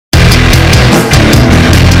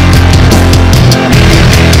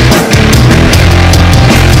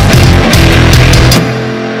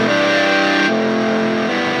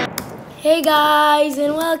Hey guys,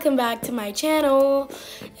 and welcome back to my channel.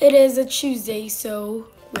 It is a Tuesday, so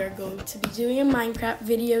we're going to be doing a Minecraft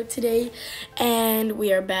video today, and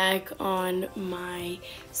we are back on my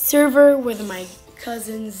server with my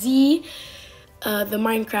cousin Z, the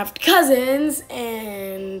Minecraft cousins,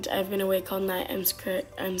 and I've been awake all night.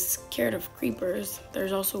 I'm scared of creepers.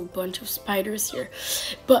 There's also a bunch of spiders here,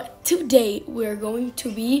 but today we're going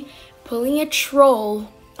to be pulling a troll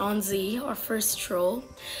on Z, our first troll.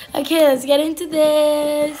 Okay, let's get into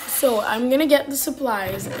this. So I'm gonna get the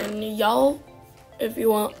supplies, and y'all, if you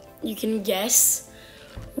want, you can guess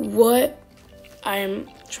what I'm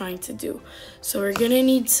trying to do. So we're gonna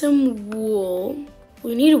need some wool.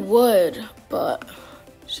 We need wood, but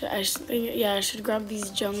I should grab these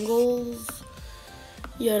jungles,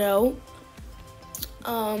 you know.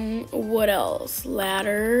 What else?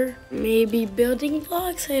 Ladder, maybe building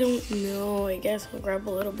blocks, I don't know. I guess I'll grab a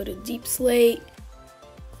little bit of deep slate.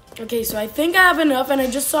 Okay, so I think I have enough, and I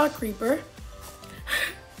just saw a creeper.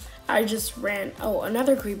 I just ran, oh,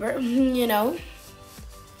 another creeper, you know,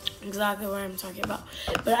 exactly what I'm talking about.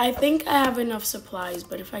 But I think I have enough supplies,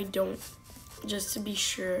 but if I don't, just to be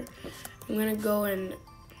sure, I'm gonna go and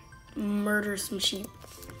murder some sheep.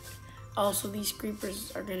 Also, these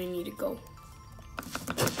creepers are gonna need to go.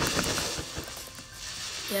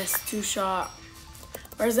 Yes, 2 shot.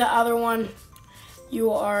 Where's that other one?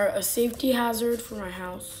 You are a safety hazard for my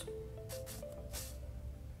house.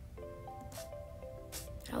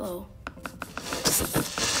 Hello.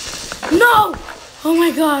 No! Oh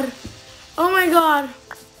my god. Oh my god.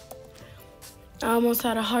 I almost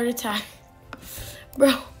had a heart attack.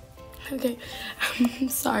 Bro. Okay. I'm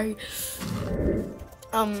sorry.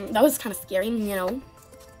 That was kind of scary, you know.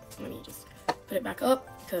 Let me just put it back up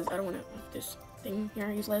because I don't want to make this thing here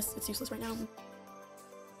useless. It's useless right now.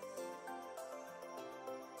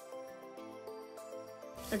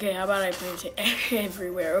 Okay, how about I plant it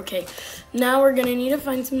everywhere? Okay, now we're gonna need to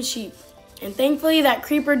find some sheep. And thankfully that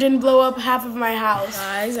creeper didn't blow up half of my house.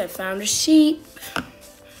 Guys, I found a sheep.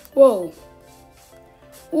 Whoa.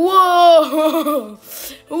 Whoa!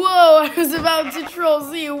 Whoa, I was about to troll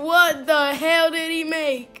Z. What the hell did he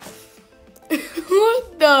make?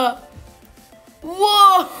 What the?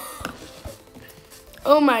 Whoa!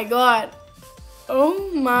 Oh my god. Oh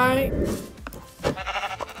my.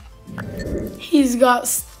 He's got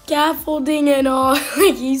scaffolding and all.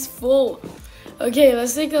 Like, he's full. Okay,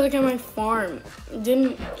 let's take a look at my farm. It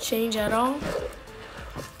didn't change at all.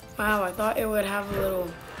 Wow, I thought it would have a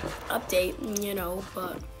little update, you know,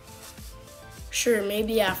 but sure,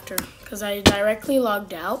 maybe after, because I directly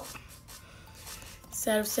logged out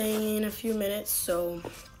instead of saying in a few minutes, so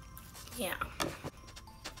yeah.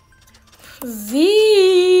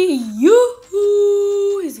 Z,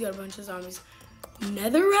 yoo-hoo! He's got a bunch of zombies.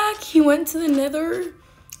 Netherrack? He went to the nether?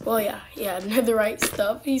 Well, yeah, netherite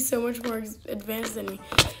stuff. He's so much more advanced than me.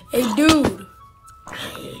 Hey, dude.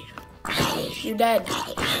 You're dead.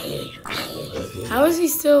 How is he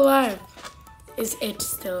still alive? Is it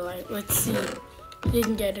still alive? Let's see.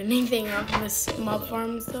 Didn't get anything off of this mob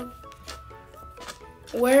farm and stuff.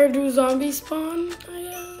 Where do zombies spawn?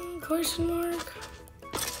 Question mark.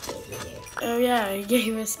 Oh yeah, he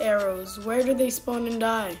gave us arrows. Where do they spawn and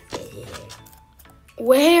die?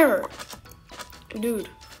 Where? Dude.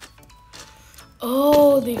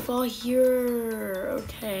 Oh, they fall here.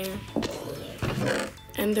 Okay.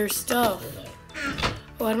 And their stuff.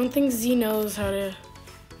 Oh, I don't think Z knows how to...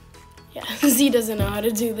 Yeah, Z doesn't know how to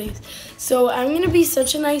do these. So I'm gonna be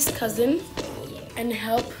such a nice cousin and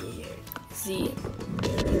help Z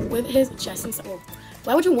with his chest and stuff. Well,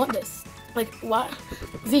 why would you want this? Like, why?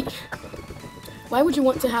 Z, why would you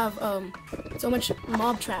want to have so much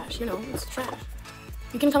mob trash? You know, it's trash.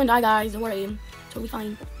 You can come and die, guys. Don't worry. Totally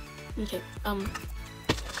fine. Okay.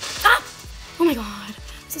 Ah! Oh my god.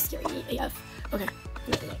 So scary. AF. Okay.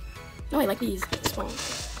 No, I like these. Spawn.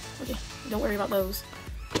 Okay. Don't worry about those.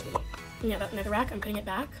 Yeah, that netherrack, I'm putting it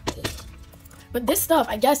back. But this stuff,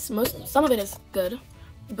 I guess some of it is good.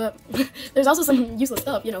 But there's also some useless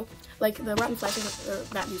stuff, you know. Like the rotten flesh isn't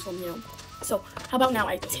that useful, you know. So how about now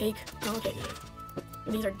I take... Oh, okay.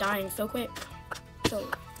 These are dying so quick. So,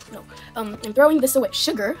 no. I'm throwing this away.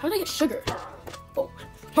 Sugar? How did I get sugar? Oh,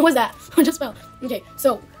 what was that? I just fell. Okay,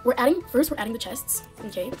 so we're adding the chests.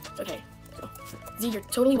 Okay. So, Z, you're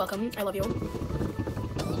totally welcome. I love you.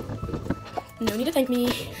 No need to thank me.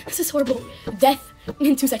 This is horrible. Death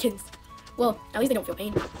in 2 seconds. Well, at least they don't feel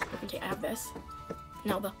pain. Okay, I have this.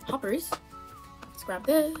 Now the hoppers. Let's grab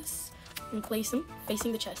this and place them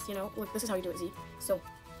facing the chest, you know. Look, this is how you do it, Z. So,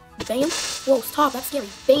 bam. Whoa, stop. That's scary.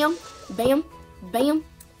 Bam, bam, bam.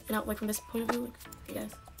 And out, like, from this point of view, like, you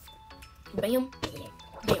guys. Bam,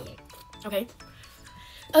 bam. Okay.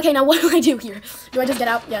 Okay, now what do I do here? Do I just get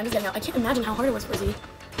out? Yeah, I'm just getting out. I can't imagine how hard it was for Z.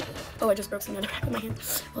 Oh, I just broke some netherrack with my hand.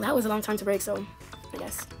 Well, that was a long time to break, so I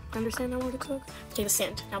guess I understand how long it took. Okay, the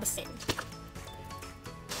sand. Now the sand.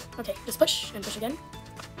 Okay, just push and push again.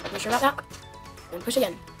 Are you sure about that? And push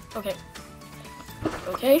again. Okay.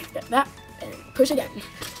 Okay, get that. And push again.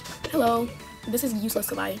 Hello. This is useless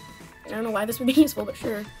to buy. I don't know why this would be useful, but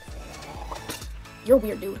sure. You're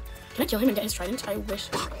weird, dude. Can I kill him and get his trident? I wish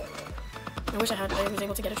I was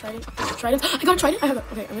able to get a trident. Trident. I got a trident. I have a.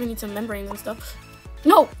 Okay, I'm gonna need some membranes and stuff.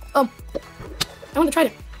 No. I want the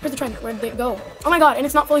trident. Where's the trident? Where'd it go? Oh my god! And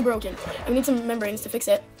it's not fully broken. I need some membranes to fix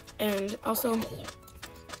it. And also,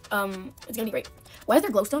 it's gonna be great. Why is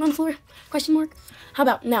there glowstone on the floor? Question mark. How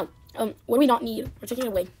about now? What do we not need? We're taking it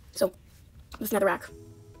away. So, this netherrack.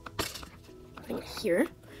 Putting it here.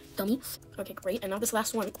 Dummy. Okay, great. And now this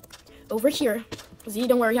last one. Over here. Z,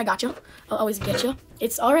 don't worry, I got you. I'll always get you.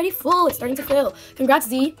 It's already full. It's starting to fill. Congrats,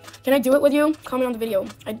 Z. Can I do it with you? Comment on the video.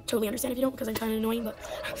 I totally understand if you don't, because I'm kind of annoying, but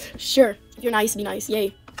sure. If you're nice, be nice.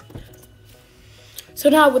 Yay. So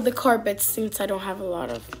now with the carpets, since I don't have a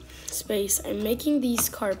lot of space, I'm making these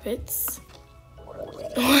carpets.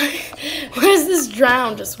 Where's this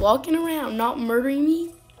drown? Just walking around, not murdering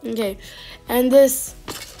me? Okay. And this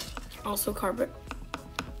also carpet.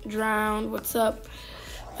 Drowned. What's up?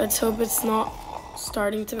 Let's hope it's not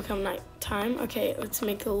starting to become nighttime. Okay, let's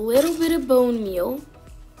make a little bit of bone meal.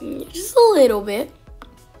 Just a little bit.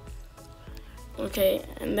 Okay,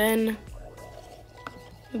 and then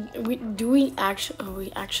we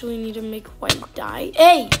actually need to make white dye.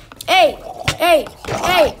 Hey!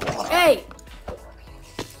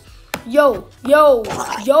 Yo!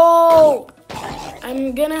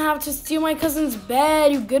 I'm gonna have to steal my cousin's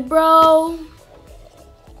bed. You good, bro?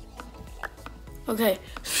 Okay,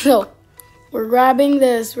 so we're grabbing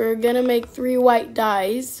this. We're gonna make 3 white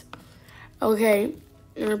dyes. Okay,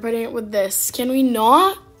 and we're putting it with this. Can we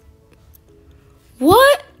not?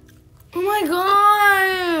 What? Oh my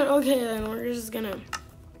god. Okay, then we're just gonna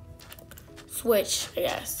switch, I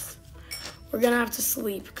guess. We're gonna have to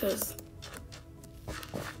sleep because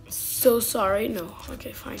so sorry. No,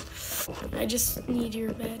 okay, fine. I just need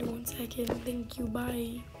your bed 1 second. Thank you,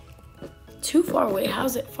 bye. Too far away.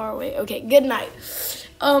 How's it far away? Okay, good night.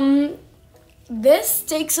 This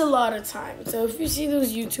takes a lot of time. So if you see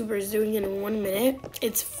those YouTubers doing it in 1 minute,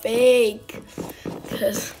 it's fake.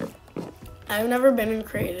 Because I've never been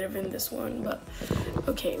creative in this one. But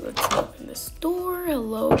okay, let's open this door.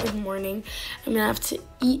 Hello, good morning. I'm gonna have to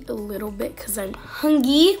eat a little bit because I'm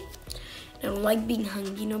hungry. I don't like being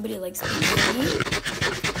hungry. Nobody likes being hungry.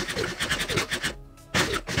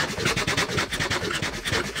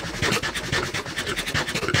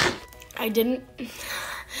 I didn't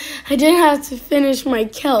have to finish my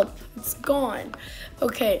kelp. It's gone.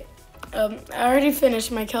 Okay, I already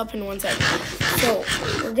finished my kelp in 1 second. So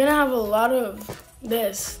we're gonna have a lot of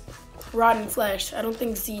this rotten flesh. I don't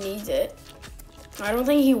think Z needs it. I don't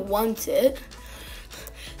think he wants it.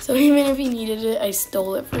 So even if he needed it, I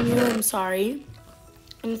stole it from you. I'm sorry.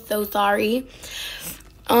 I'm so sorry.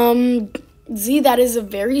 Z, that is a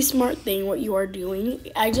very smart thing what you are doing.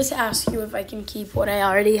 I just asked you if I can keep what I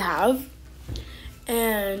already have.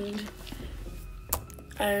 And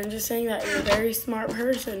I'm just saying that you're a very smart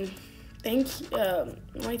person. Thank you.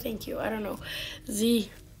 Why thank you? I don't know. Z,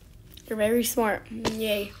 you're very smart.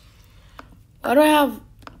 Yay. Why do I have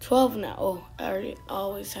 12 now? Oh, I already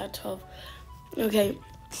always had 12. Okay.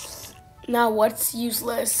 Now what's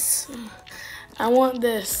useless? I want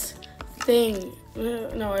this thing.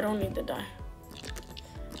 No, I don't need the dye.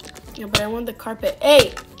 Yeah, but I want the carpet.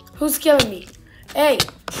 Hey, who's killing me? Hey.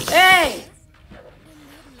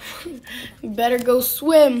 You better go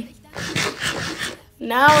swim.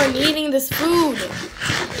 Now I'm eating this food.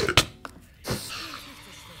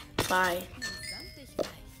 Bye.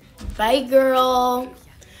 Bye, girl.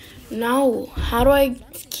 No, how do I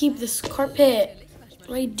keep this carpet? What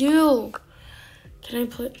do I do? Can I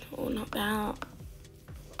put, oh, not that.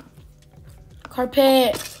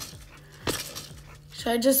 Carpet.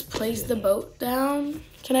 Should I just place the boat down?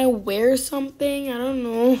 Can I wear something? I don't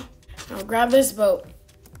know. I'll grab this boat.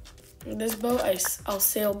 This boat, I'll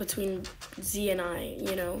sail between Z and I,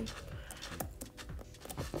 you know.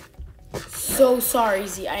 So sorry,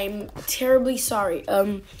 Z. I'm terribly sorry.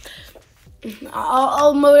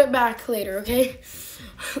 I'll mow it back later, okay?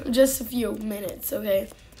 Just a few minutes, okay?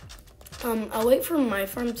 I'll wait for my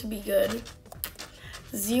farm to be good.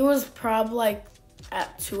 Z was probably like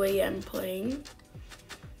at 2 a.m. playing.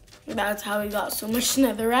 That's how he got so much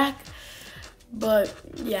netherrack. But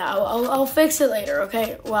yeah, I'll fix it later,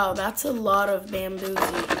 okay? Wow, that's a lot of bamboo.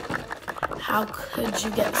 How could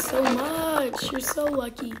you get so much? You're so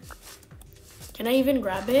lucky. Can I even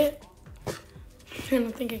grab it? I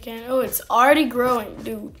don't think I can. Oh, it's already growing,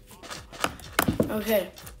 dude. Okay.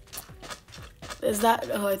 Is that,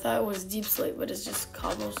 oh, I thought it was deep slate, but it's just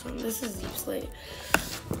cobblestone. This is deep slate.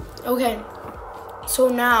 Okay. So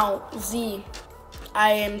now, Z,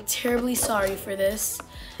 I am terribly sorry for this,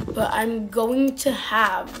 but I'm going to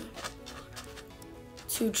have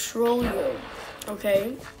to troll you,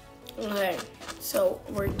 okay? Okay, so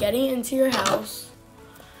we're getting into your house,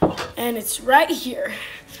 and it's right here,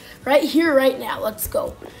 right now. Let's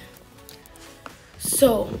go.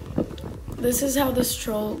 So, this is how this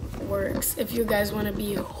troll works. If you guys want to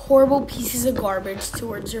be horrible pieces of garbage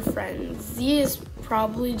towards your friends, Z is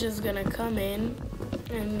probably just gonna come in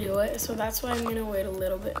and do it. So that's why I'm gonna wait a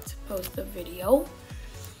little bit to post the video.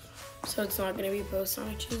 So it's not gonna be posted on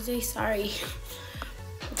a Tuesday. Sorry,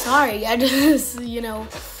 I just, you know.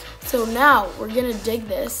 So now we're gonna dig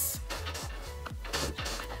this.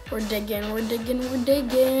 We're digging, and we're gonna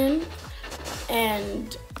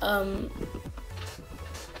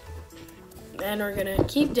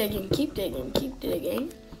keep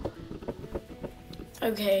digging.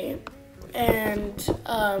 Okay, and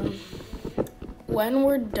when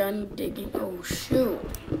we're done digging, oh shoot,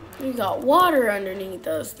 we got water underneath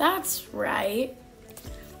us. That's right.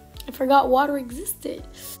 I forgot water existed.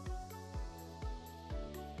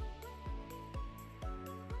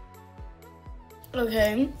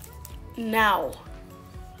 Okay, now,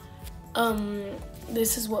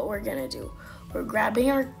 this is what we're gonna do. We're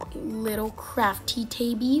grabbing our little crafty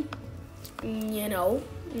table, you know,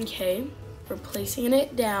 okay. We're placing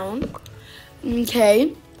it down,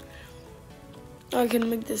 okay. I can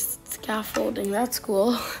make this scaffolding, that's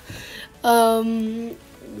cool.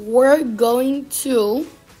 We're going to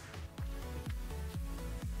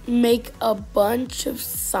make a bunch of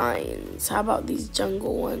signs. How about these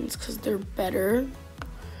jungle ones, because they're better.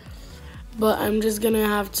 But I'm just gonna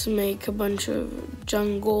have to make a bunch of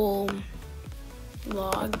jungle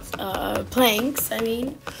logs, planks, I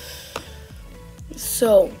mean.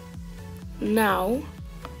 So now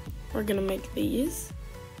we're gonna make these.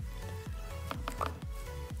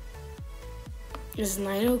 Is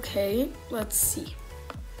 9 okay? Let's see.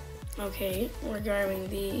 Okay, we're grabbing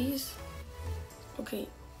these. Okay,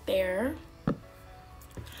 there.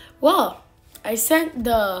 Well, I sent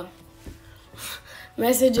the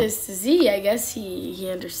messages to Z. I guess he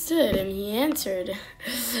understood and he answered.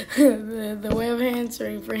 The way of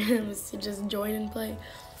answering for him is to just join and play.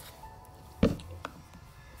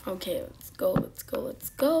 Okay, let's go.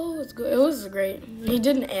 It was great. He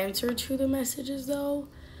didn't answer to the messages though,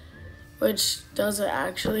 which doesn't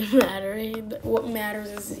actually matter. What matters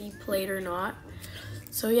is he played or not.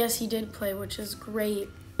 So yes, he did play, which is great.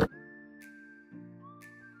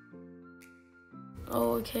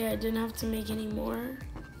 Oh, okay, I didn't have to make any more.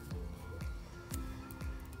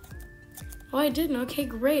 Oh, I didn't. Okay,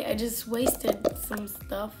 great. I just wasted some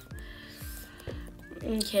stuff.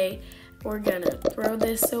 Okay, we're gonna throw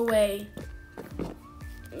this away.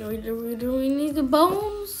 Do we need the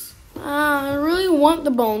bones? I really want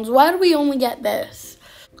the bones. Why do we only get this?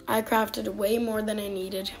 I crafted way more than I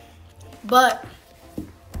needed. But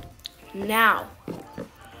now,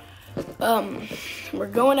 we're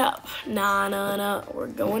going up. Nah. We're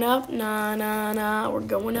going up. Nah. We're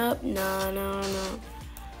going up. Nah.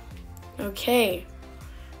 Okay.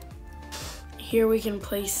 Here we can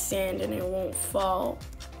place sand and it won't fall,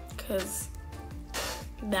 because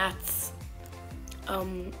that's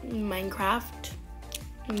Minecraft,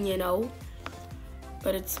 you know.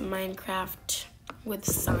 But it's Minecraft with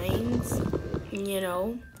signs, you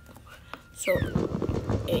know. So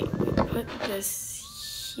we put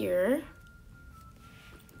this here.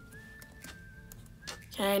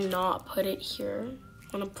 Can I not put it here?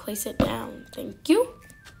 I want to place it down. Thank you.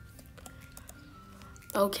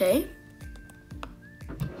 Okay.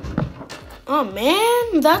 Oh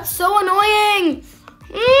man, that's so annoying.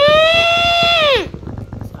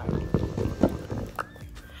 Sorry.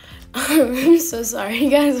 I'm so sorry,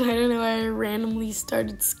 guys. I don't know why I randomly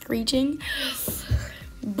started screeching.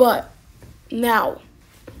 But now,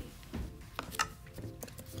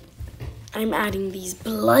 I'm adding these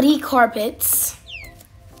bloody carpets.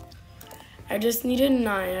 I just needed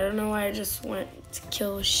 9. I don't know why I just went to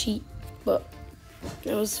kill a sheep, but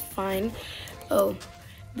it was fine. Oh,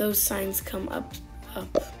 those signs come up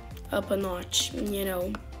a notch, you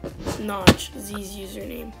know. Notch, Z's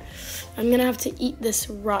username. I'm gonna have to eat this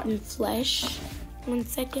rotten flesh. 1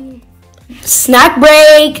 second. Snack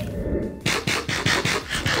break!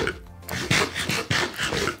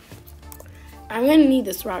 I'm gonna need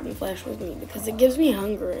this rotten flesh with me because it gives me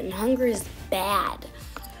hunger, and hunger is bad.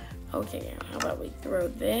 Okay, how about we throw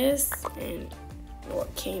this and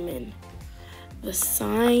what came in? The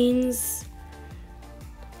signs.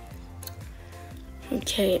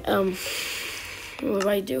 Okay, what do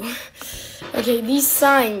I do? Okay, these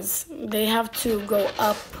signs, they have to go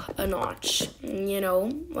up a notch, you know,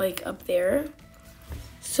 like up there.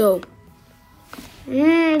 So,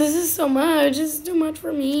 this is so much. This is too much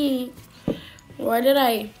for me. Why did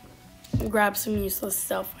I grab some useless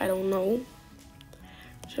stuff? I don't know.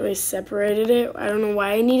 Should I separated it? I don't know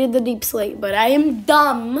why I needed the deep slate, but I am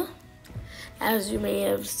dumb, as you may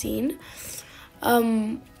have seen.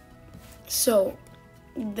 So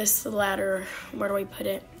this ladder, where do I put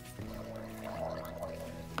it?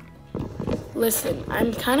 Listen,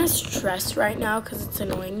 I'm kind of stressed right now because it's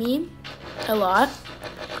annoying me a lot.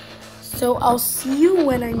 So I'll see you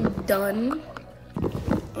when I'm done.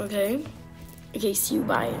 Okay? Okay, see you,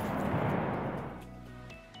 bye.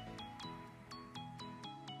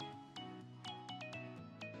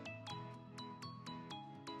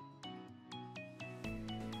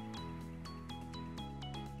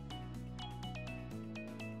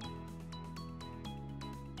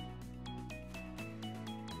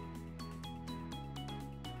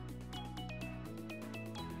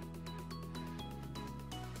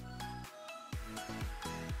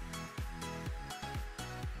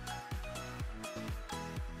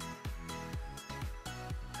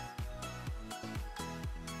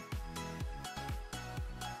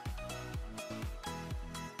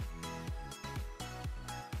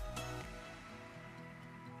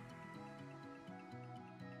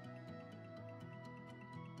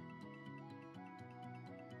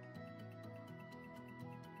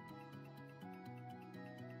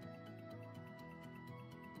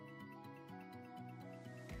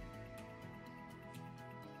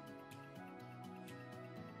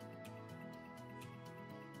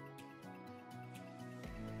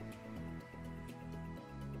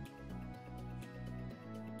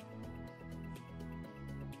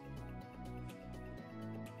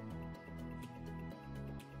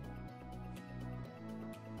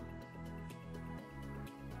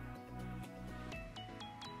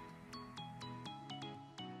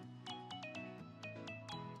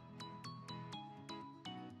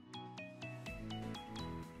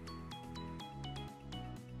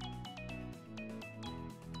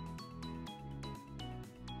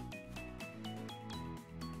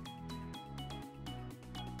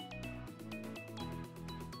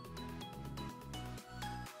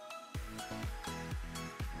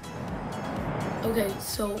 Okay,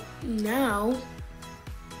 so now,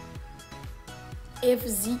 if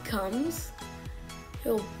Z comes,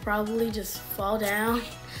 he'll probably just fall down,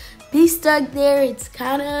 be stuck there. It's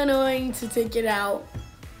kind of annoying to take it out.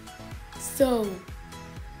 So,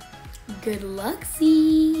 good luck,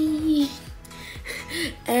 Z.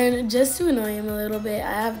 And just to annoy him a little bit,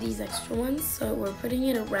 I have these extra ones, so we're putting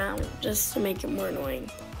it around just to make it more annoying.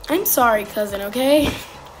 I'm sorry, cousin, okay?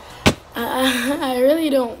 I really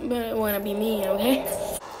don't want to be mean, okay?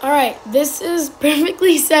 Alright, this is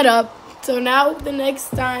perfectly set up. So now the next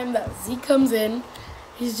time that Z comes in,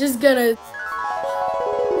 he's just gonna...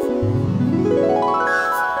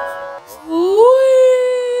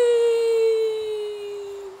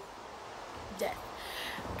 Dead.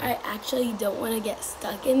 I actually don't want to get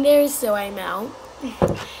stuck in there, so I'm out.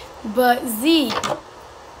 But Z,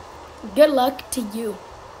 good luck to you.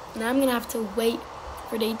 Now I'm gonna have to wait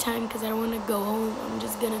for daytime because I don't want to go home. I'm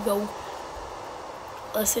just gonna go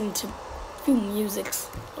listen to a few musics.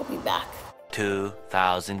 I'll be back.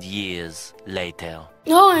 2,000 years later.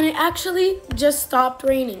 Oh, and it actually just stopped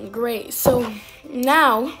raining. Great. So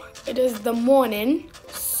now it is the morning.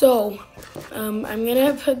 So I'm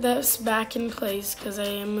gonna put this back in place because I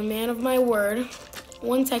am a man of my word.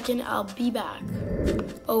 1 second, I'll be back.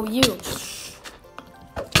 Oh, you.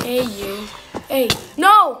 Hey, you. Hey,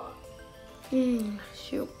 no!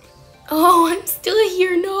 Shoot. Oh, I'm still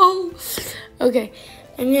here, no. Okay,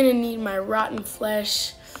 I'm gonna need my rotten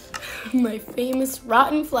flesh, my famous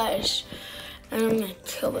rotten flesh, and I'm gonna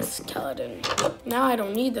kill the skeleton. Now I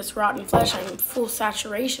don't need this rotten flesh, I'm in full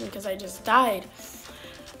saturation because I just died.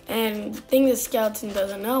 And the thing the skeleton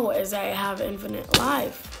doesn't know is I have infinite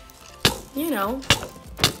life. You know.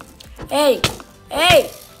 Hey, hey,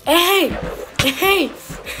 hey, hey,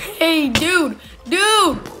 hey, dude.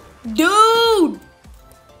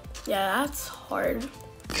 Yeah, that's hard.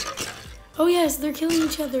 Oh yes, they're killing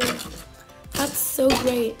each other. That's so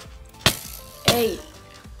great. Hey.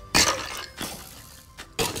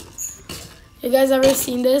 You guys ever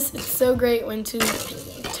seen this? It's so great when two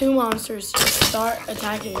monsters just start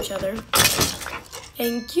attacking each other.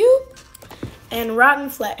 Thank you. And rotten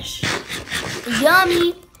flesh.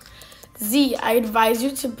 Yummy. Z, I advise you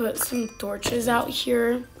to put some torches out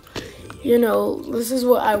here. You know, this is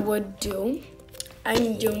what I would do.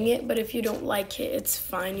 I'm doing it, but if you don't like it, it's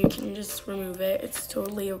fine. You can just remove it. It's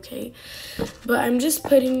totally okay. But I'm just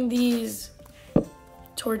putting these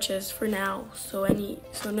torches for now, so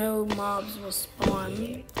no mobs will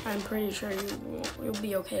spawn. I'm pretty sure you'll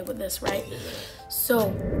be okay with this, right? So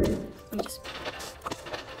let me just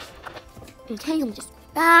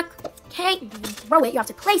back. Okay, throw it. You have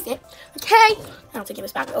to place it. Okay, I have to give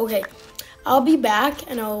this back. Okay, I'll be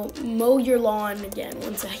back and I'll mow your lawn again.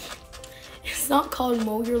 One second. It's not called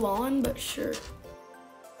mow your lawn, but sure.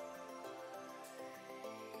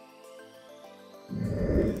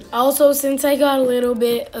 Also, since I got a little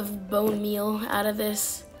bit of bone meal out of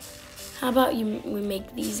this, how about we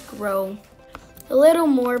make these grow a little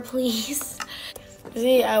more, please?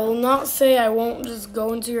 See, I will not say I won't just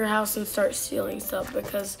go into your house and start stealing stuff,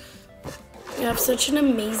 because you have such an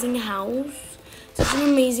amazing house, such an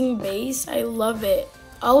amazing base. I love it.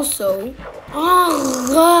 Also,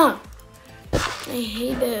 I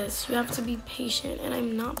hate this. You have to be patient, and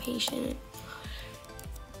I'm not patient.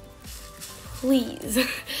 Please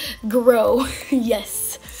grow.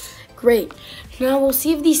 Yes, great. Now we'll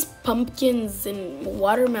see if these pumpkins and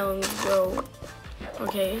watermelons grow.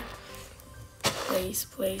 Okay,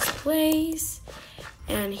 place.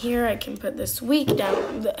 And here I can put this week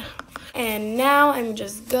down. And now I'm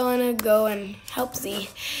just gonna go and help Z,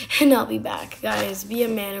 and I'll be back. Guys, be a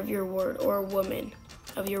man of your word, or a woman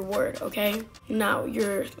of your word, okay? Now,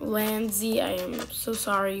 your land, Z, I am so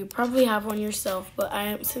sorry. You probably have one yourself, but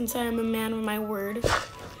since I am a man of my word,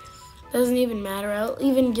 doesn't even matter. I'll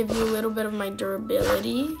even give you a little bit of my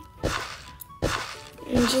durability.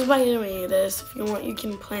 And just by doing this, if you want, you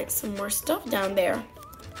can plant some more stuff down there.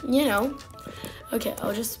 You know. Okay,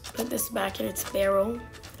 I'll just put this back in its barrel.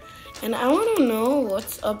 And I want to know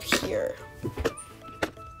what's up here.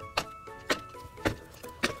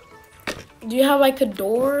 Do you have like a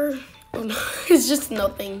door? Oh no, it's just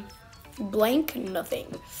nothing. Blank, nothing.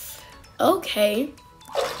 Okay.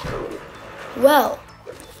 Well,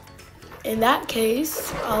 in that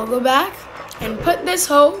case, I'll go back and put this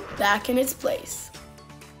hoe back in its place.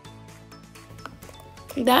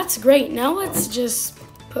 That's great. Now let's just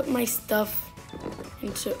put my stuff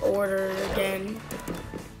into order again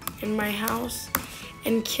in my house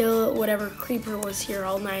and kill whatever creeper was here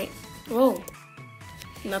all night. Whoa.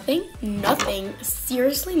 Nothing? Nothing?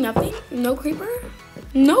 Seriously, nothing? No creeper?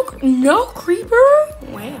 No creeper?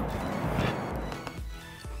 Wow.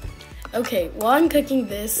 Okay, while I'm cooking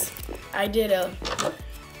this, I did a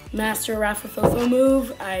master Rafafofo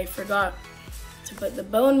move. I forgot to put the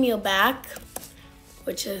bone meal back,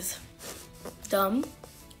 which is dumb,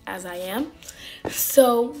 as I am.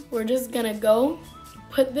 So we're just gonna go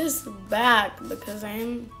put this back because I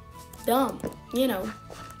am dumb, you know.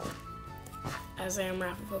 As I am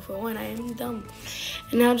Rafafofo and I am dumb.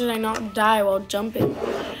 And how did I not die while jumping?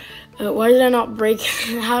 Why did I not break?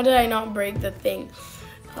 How did I not break the thing?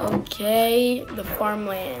 Okay, the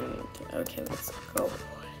farmland. Okay, let's go.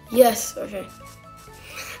 Yes, okay.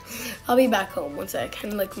 I'll be back home once I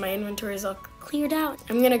can, like, my inventory is all cleared out.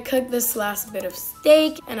 I'm gonna cook this last bit of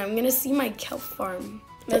steak and I'm gonna see my kelp farm.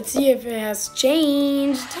 Let's see if it has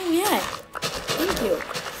changed. Oh yeah, thank you.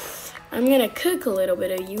 I'm gonna cook a little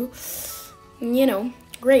bit of you. You know,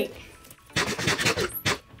 great.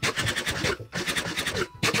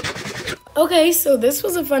 Okay, so this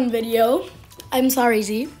was a fun video. I'm sorry,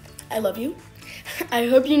 Z. I love you. I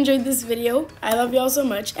hope you enjoyed this video. I love you all so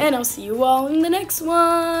much, and I'll see you all in the next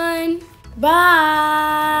one.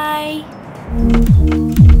 Bye!